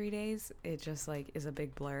for 3 days, it just like is a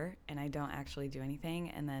big blur and I don't actually do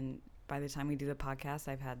anything. And then by the time we do the podcast,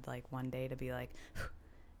 I've had like one day to be like,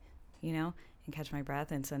 you know, and catch my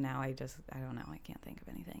breath. And so now I don't know. I can't think of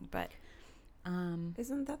anything. But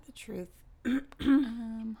isn't that the truth?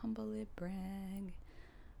 Humbly brag.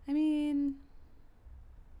 I mean,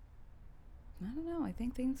 I don't know. I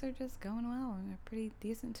think things are just going well and a pretty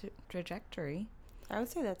decent trajectory. I would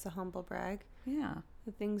say that's a humble brag. Yeah.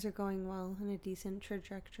 That things are going well in a decent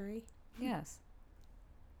trajectory. Yes.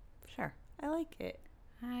 Sure. I like it.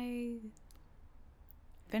 I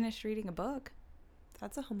finished reading a book.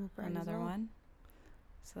 That's a humble brag. Another as well. one.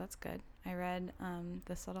 So that's good. I read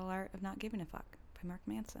The Subtle Art of Not Giving a Fuck by Mark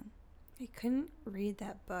Manson. I couldn't read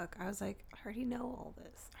that book. I was like, I already know all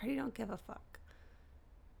this. I already don't give a fuck.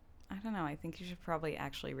 I don't know. I think you should probably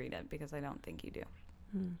actually read it because I don't think you do.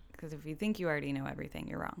 Hmm. Because if you think you already know everything,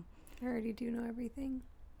 you're wrong. I already do know everything.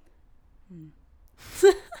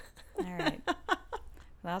 All right.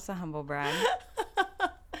 That's a humble brag.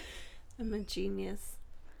 I'm a genius.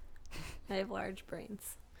 I have large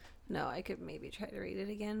brains. No, I could maybe try to read it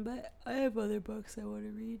again, but I have other books I want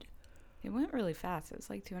to read. It went really fast. It was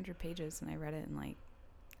like 200 pages, and I read it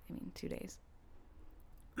in 2 days.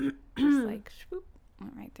 Just like, swoop,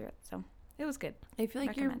 went right through it. So it was good. I feel like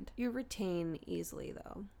Recommend. you retain easily,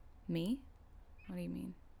 though. Me? What do you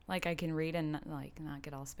mean? Like I can read and not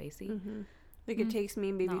get all spacey? Mm-hmm. Like it takes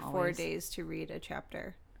me maybe Not 4 always. days to read a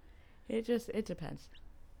chapter. It depends.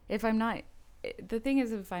 If I'm not, the thing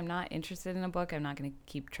is, if I'm not interested in a book, I'm not going to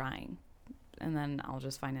keep trying. And then I'll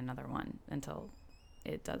just find another one until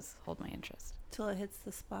it does hold my interest. Till it hits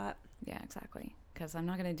the spot. Yeah, exactly. Because I'm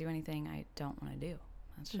not going to do anything I don't want to do.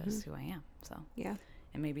 That's just who I am. So Yeah.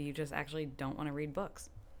 And maybe you just actually don't want to read books,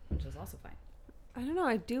 which is also fine. I don't know.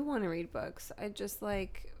 I do want to read books. I just by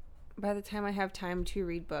the time I have time to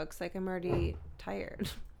read books, I'm already tired.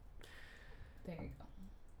 There you go.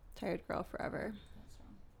 Tired girl forever.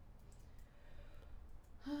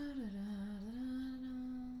 That's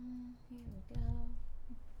wrong. Here we go.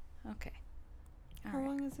 Okay. All How right.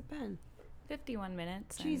 long has it been? 51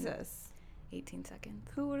 minutes. and Jesus. 18 seconds.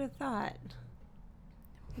 Who would have thought?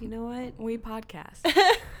 You know what? We podcast.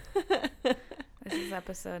 This is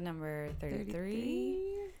episode number 33.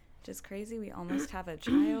 Which is crazy. We almost have a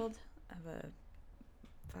child of a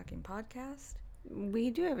fucking podcast.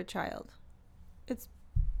 We do have a child. It's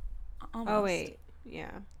Almost. Oh wait.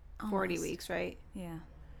 Yeah. 40 Almost. weeks, right? Yeah.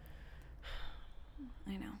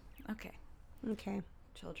 I know. Okay. Okay.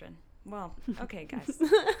 Children. Well, okay, guys.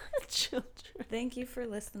 Children. Thank you for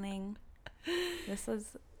listening. This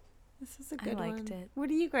is a good one. I liked it. What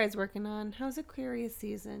are you guys working on? How's Aquarius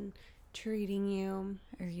season treating you?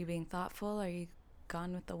 Are you being thoughtful? Are you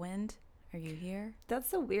gone with the wind? Are you here? That's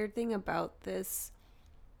the weird thing about this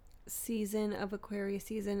season of Aquarius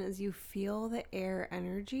season is you feel the air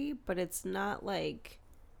energy, but it's not like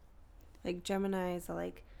Geminis are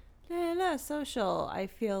like la la social. I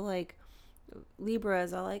feel like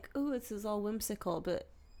Libras are like, oh, this is all whimsical, but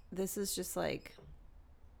this is just like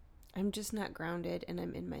I'm just not grounded and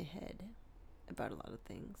I'm in my head about a lot of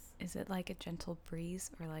things. Is it like a gentle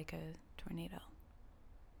breeze or like a tornado?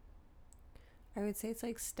 I would say it's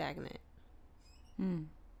like stagnant. Mm.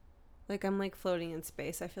 Like I'm like floating in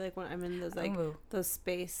space. I feel like when I'm in those Ooh. those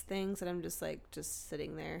space things that I'm just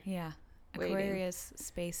sitting there. Yeah. Waiting. Aquarius,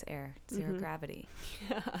 space, air, 0 gravity.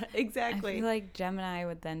 Yeah, exactly. I feel like Gemini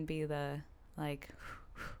would then be the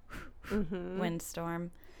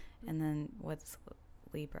windstorm, and then what's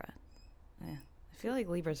Libra? I feel like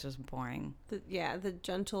Libra's just boring. The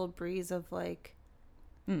gentle breeze of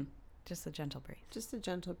Just a gentle breeze. Just a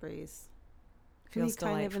gentle breeze. Feels Can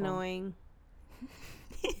be kind delightful. of annoying,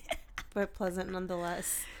 but pleasant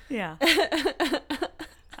nonetheless. Yeah.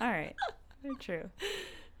 All right. True.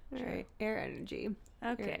 All right. Air energy.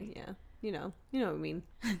 Okay. Yeah. You know what I mean.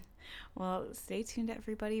 Well, stay tuned,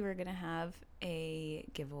 everybody. We're going to have a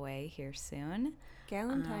giveaway here soon.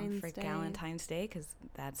 Galentine's for Day. Galentine's Day, because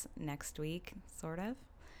that's next week, sort of.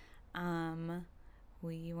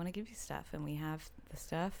 We want to give you stuff, and we have the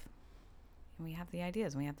stuff, and we have the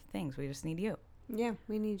ideas, and we have the things. We just need you. Yeah,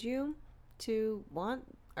 we need you to want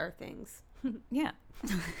our things. Yeah.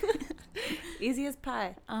 Easy as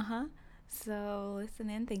pie. Uh-huh. So listen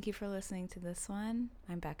in. Thank you for listening to this one.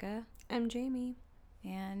 I'm Becca. I'm Jamie.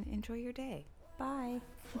 And enjoy your day. Bye.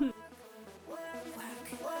 Work it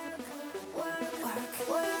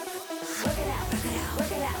out, work it out,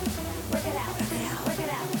 work it out, work it out, work it out, work it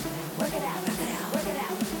out, work it out.